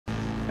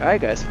Alright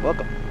guys,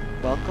 welcome.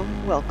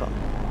 Welcome.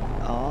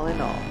 All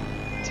in all,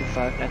 to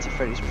Five Nights at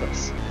Freddy's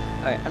Plus.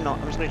 Alright, I'm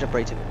just gonna jump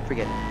right to it.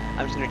 Forget it.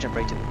 I'm just gonna jump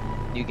right to it.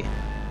 New game.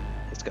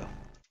 Let's go.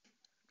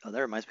 Oh,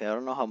 that reminds me, I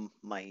don't know how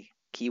my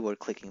keyboard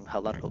clicking, how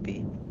loud it'll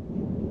be.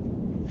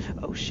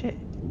 Oh shit.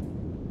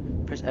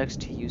 Press X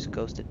to use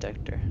ghost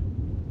detector.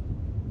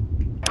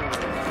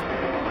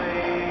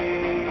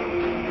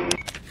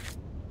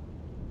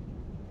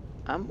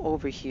 I'm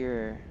over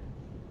here.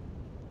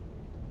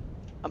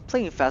 I'm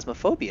playing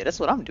Phasmophobia, that's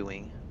what I'm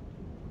doing.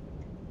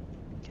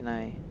 Can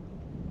I?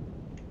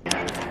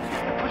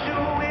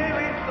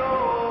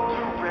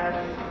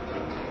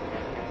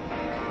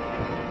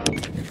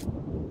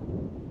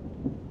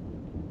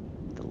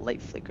 The light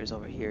flickers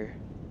over here.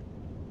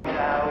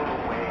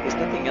 There's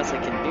nothing else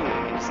I can do, I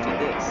can just do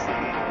this.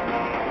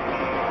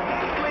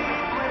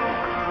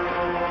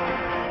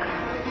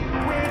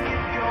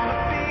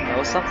 That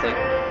was something.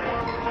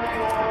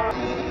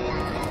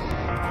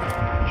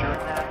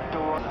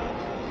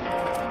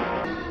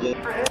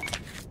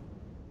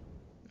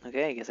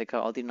 Okay, I guess I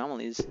caught all the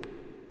anomalies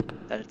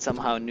that it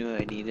somehow knew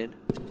I needed.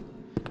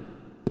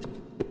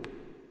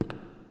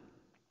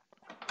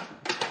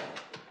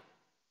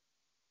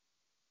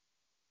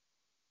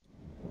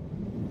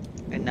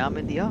 And now I'm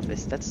in the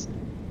office. That's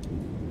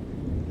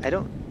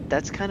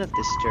kind of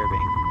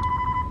disturbing.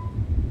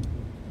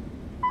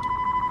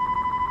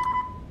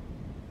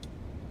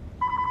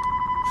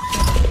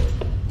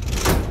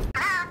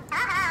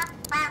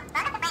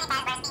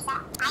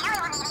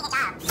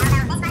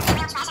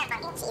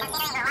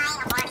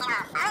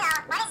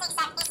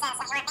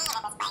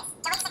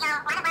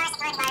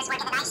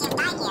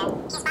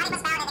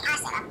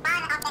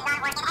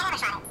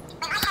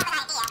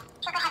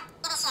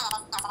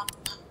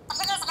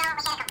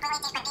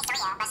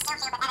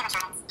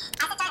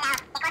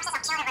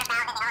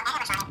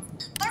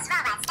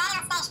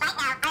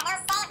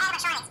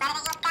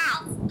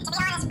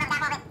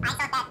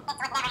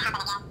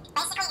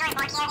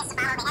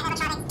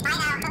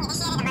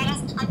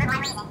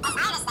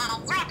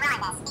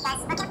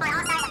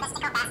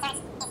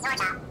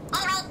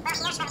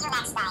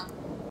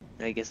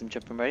 I guess I'm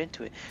jumping right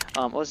into it.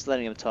 I was just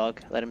letting him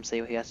talk, let him say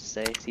what he has to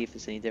say, see if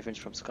there's any difference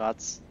from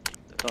Scott's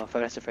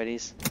Five Nights at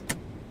Freddy's.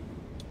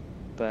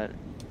 But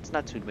it's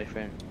not too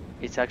different.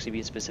 It's actually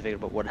being specific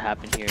about what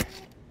happened here,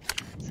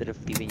 instead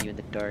of leaving you in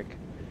the dark.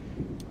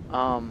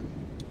 I'm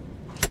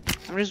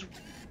just...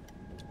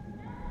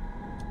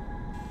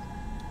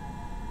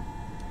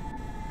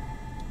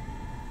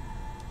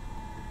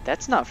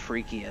 That's not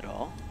freaky at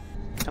all.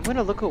 I'm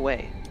gonna look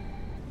away.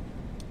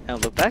 And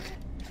look back?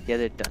 Yeah,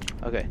 they're done.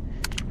 Okay.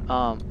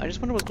 I just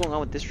wonder what's going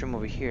on with this room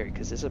over here,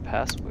 because there's a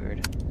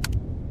password.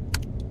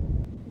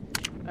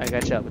 I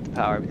got you out with the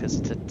power because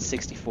it's at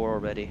 64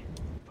 already.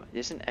 But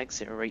there's an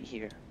exit right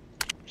here,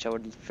 which I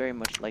would very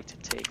much like to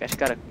take. I just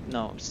gotta...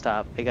 No,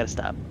 stop. I gotta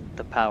stop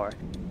the power.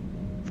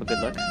 For good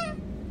luck.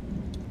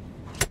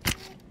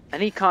 I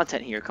need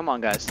content here. Come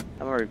on, guys.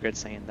 I'm gonna regret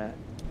saying that.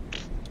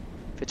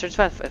 If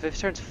it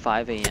turns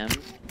 5 a.m.,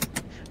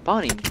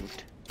 Bonnie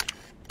moved.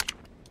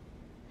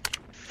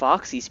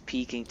 Foxy's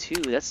peeking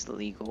too. That's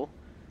illegal.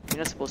 You're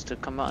not supposed to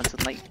come out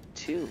until night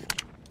 2.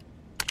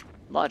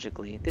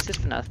 Logically, this is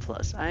FNAF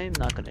Plus. I'm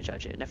not gonna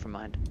judge it. Never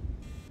mind.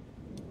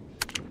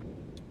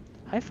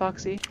 Hi,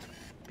 Foxy.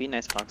 Be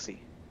nice,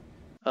 Foxy.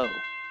 Oh.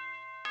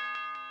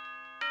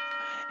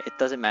 It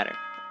doesn't matter.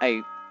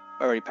 I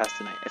already passed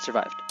the night. I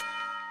survived.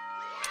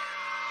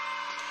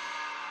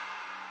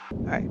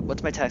 Alright,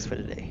 what's my task for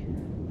today?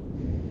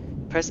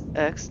 Press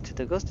X to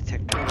the ghost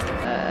detector.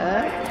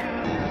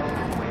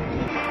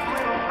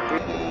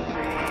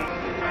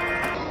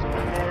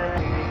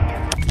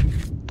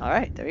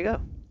 Alright, there we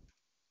go.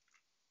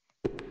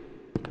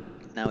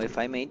 Now, if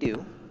I may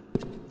do,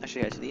 I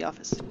should head to the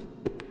office.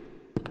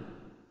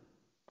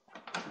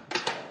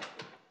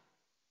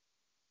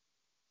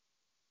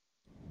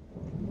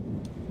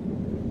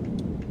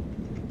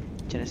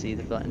 Genesee,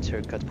 the villain's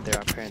haircuts, but there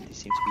apparently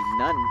seems to be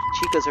none.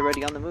 Chica's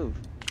already on the move.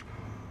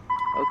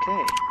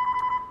 Okay.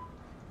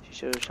 She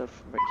showed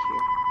herself right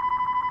here.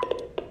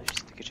 She's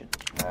in the kitchen.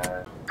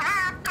 Hello.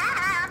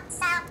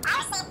 So,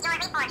 I received your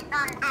report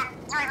from,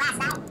 your last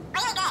night.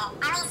 Really good.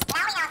 At least,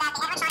 now we know that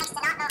the animatronics do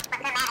not move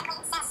grammatically,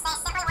 since they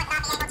simply would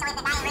not be able to leave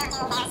the dining room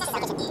due to their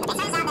systems. It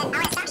turns out that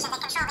our assumption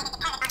that control being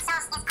dependent on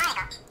souls is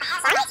critical. A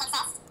hazard always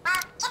exists. Well,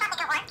 keep up the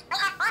good work. We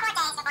have 4 more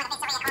days before the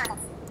pizzeria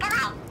closes. Good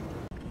luck.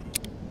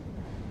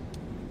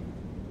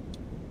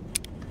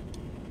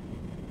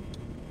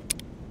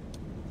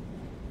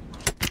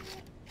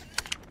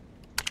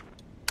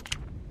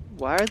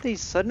 Why are they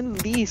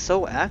suddenly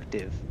so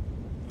active?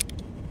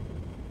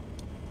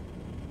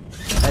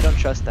 I don't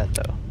trust that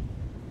though.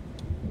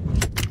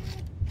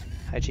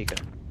 Hi, Chica.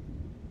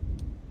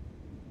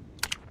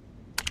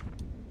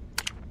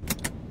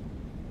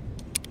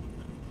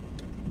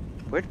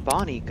 Where'd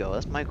Bonnie go?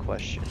 That's my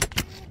question.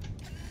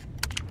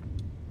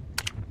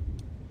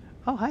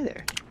 Oh, hi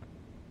there.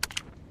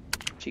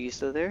 Chica's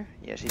still there?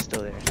 Yeah, she's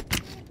still there.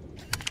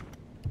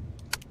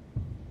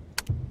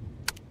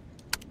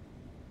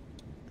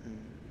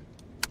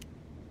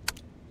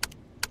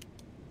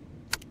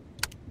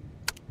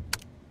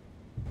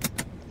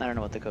 I don't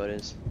know what the code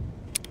is.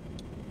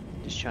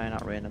 Just trying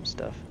out random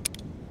stuff.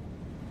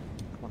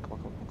 Come on, come on,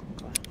 come on, come on,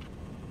 come on.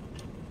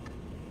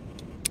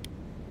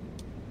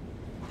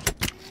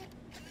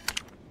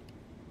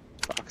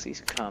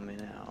 Foxy's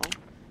coming out.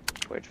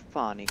 Where'd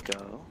Bonnie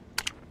go?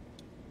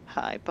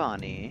 Hi,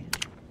 Bonnie.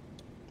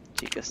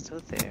 Chica's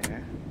still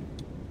there.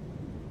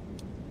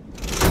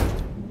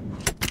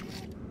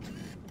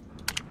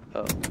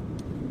 Oh.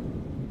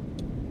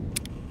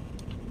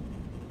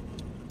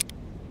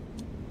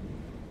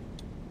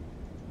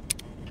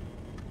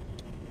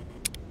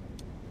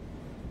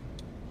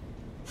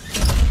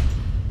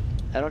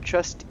 I don't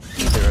trust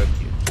either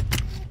of you.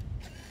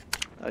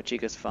 Oh,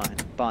 Chica's fine.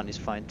 Bonnie's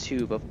fine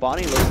too, but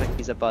Bonnie looks like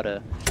he's about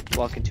to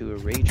walk into a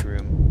rage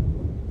room.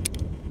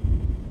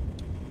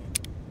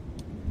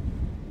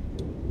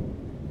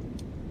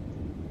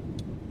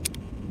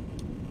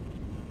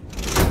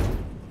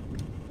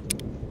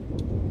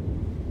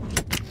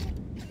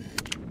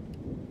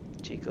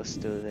 Chico's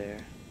still there.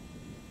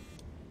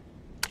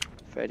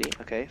 Freddy,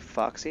 okay.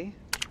 Foxy.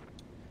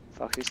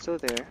 Foxy's still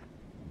there.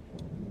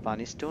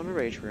 Bonnie's still in the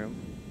rage room.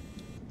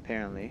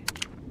 Apparently.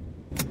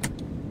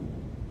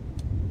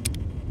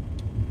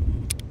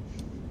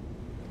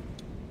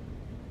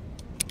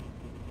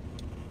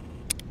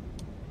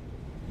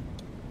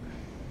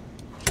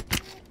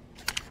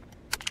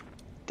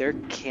 They're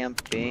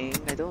camping.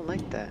 I don't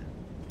like that.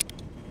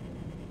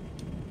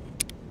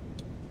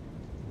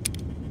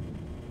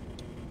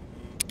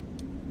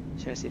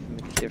 Trying to see if it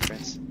makes a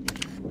difference.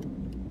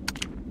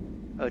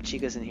 Oh,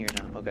 Chica's in here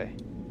now. Okay.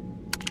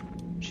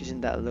 She's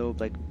in that little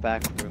like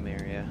back room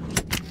area.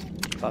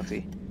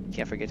 Foxy,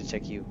 can't forget to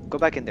check you. Go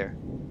back in there.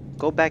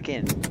 Go back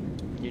in.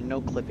 You're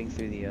no clipping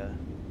through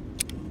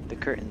the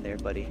curtain there,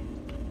 buddy.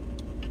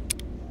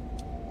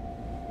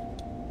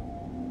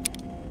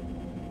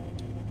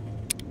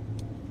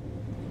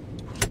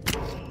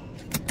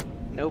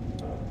 Nope.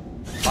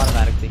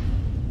 Automatically.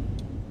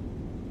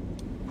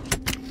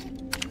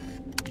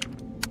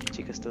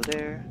 Chica's still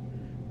there.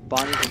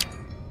 Bonnie.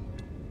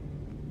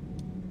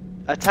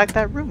 Attack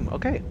that room.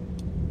 Okay.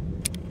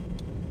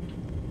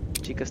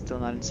 Chica's still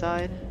not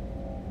inside.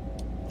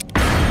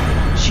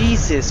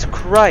 Jesus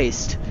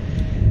Christ!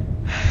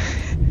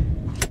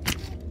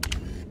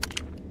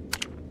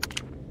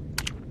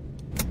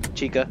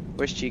 Chica,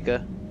 where's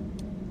Chica?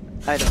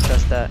 I don't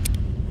trust that.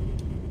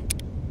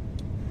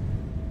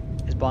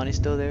 Is Bonnie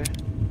still there?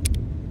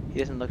 He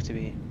doesn't look to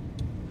be.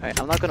 Alright,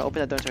 I'm not gonna open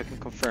that door until I can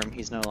confirm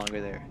he's no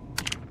longer there.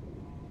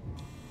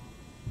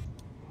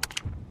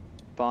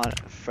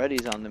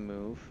 Freddy's on the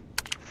move.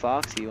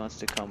 Foxy wants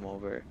to come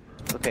over.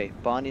 Okay,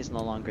 Bonnie's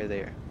no longer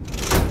there.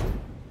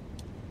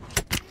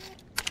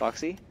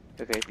 Foxy?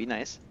 Okay, be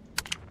nice.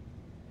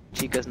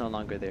 Chica's no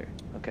longer there.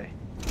 Okay.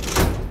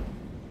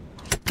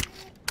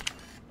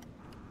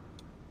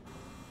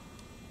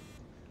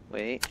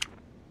 Wait.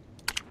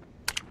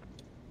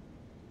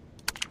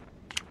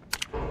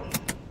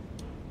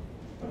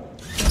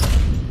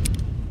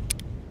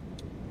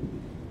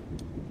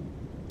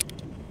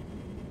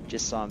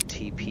 Just saw him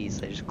TP,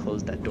 so I just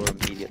closed that door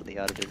immediately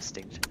out of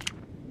instinct.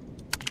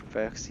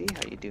 Foxy,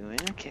 how you doing?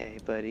 Okay,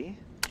 buddy.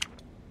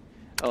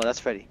 Oh, that's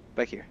Freddy.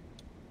 Back here.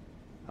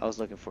 I was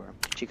looking for him.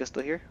 Chica's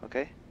still here?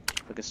 Okay.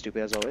 Looking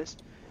stupid as always.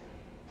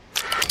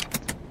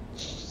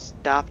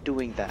 Stop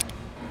doing that.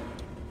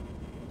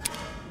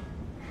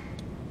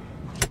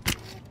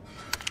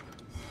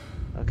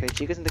 Okay,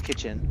 Chica's in the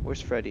kitchen.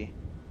 Where's Freddy?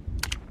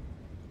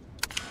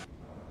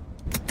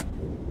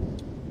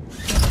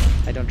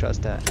 I don't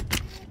trust that.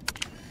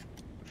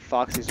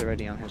 Foxy's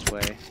already on his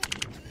way.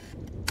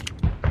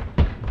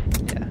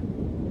 Yeah.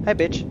 Hi,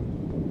 bitch.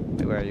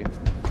 Wait, where are you?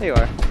 There you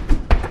are.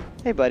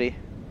 Hey, buddy.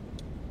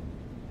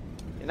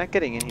 You're not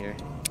getting in here.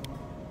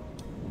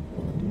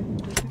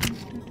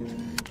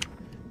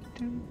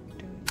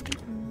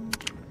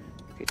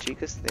 Okay,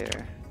 Chica's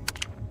there.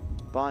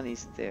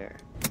 Bonnie's there.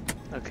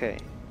 Okay,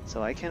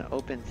 so I can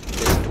open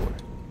this door.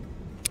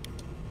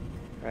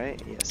 Right?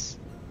 Yes.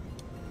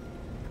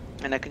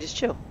 And I could just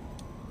chill.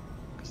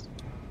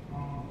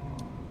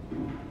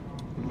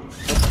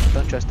 Nope,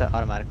 don't trust that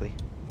automatically.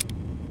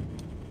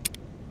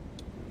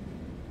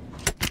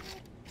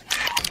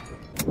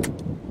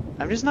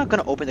 I'm just not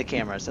gonna open the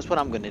cameras. That's what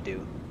I'm gonna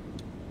do.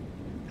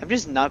 I'm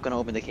just not gonna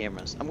open the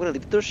cameras. I'm gonna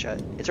leave the door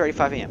shut. It's already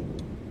 5 AM.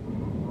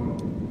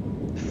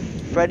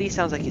 Freddy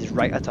sounds like he's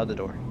right outside the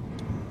door.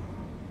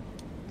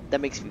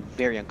 That makes me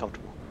very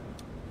uncomfortable.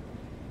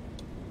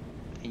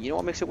 And you know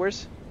what makes it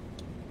worse?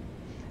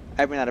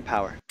 I ran out of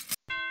power.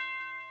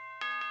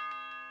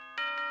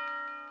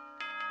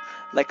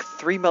 Like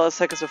 3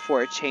 milliseconds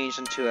before it changed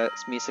into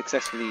me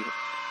successfully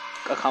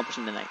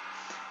accomplishing the night.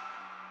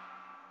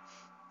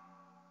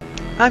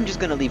 I'm just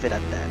gonna leave it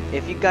at that.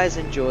 If you guys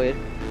enjoyed,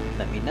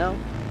 let me know.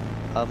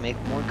 I'll make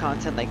more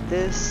content like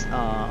this.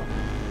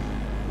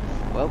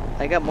 Well,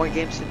 I got more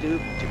games to do,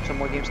 some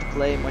more games to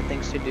play, more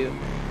things to do.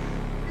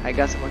 I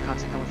got some more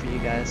content coming for you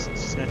guys.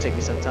 It's just gonna take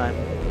me some time.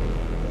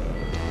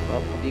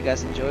 Well, hope you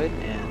guys enjoyed,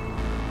 and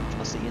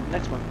I'll see you in the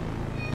next one.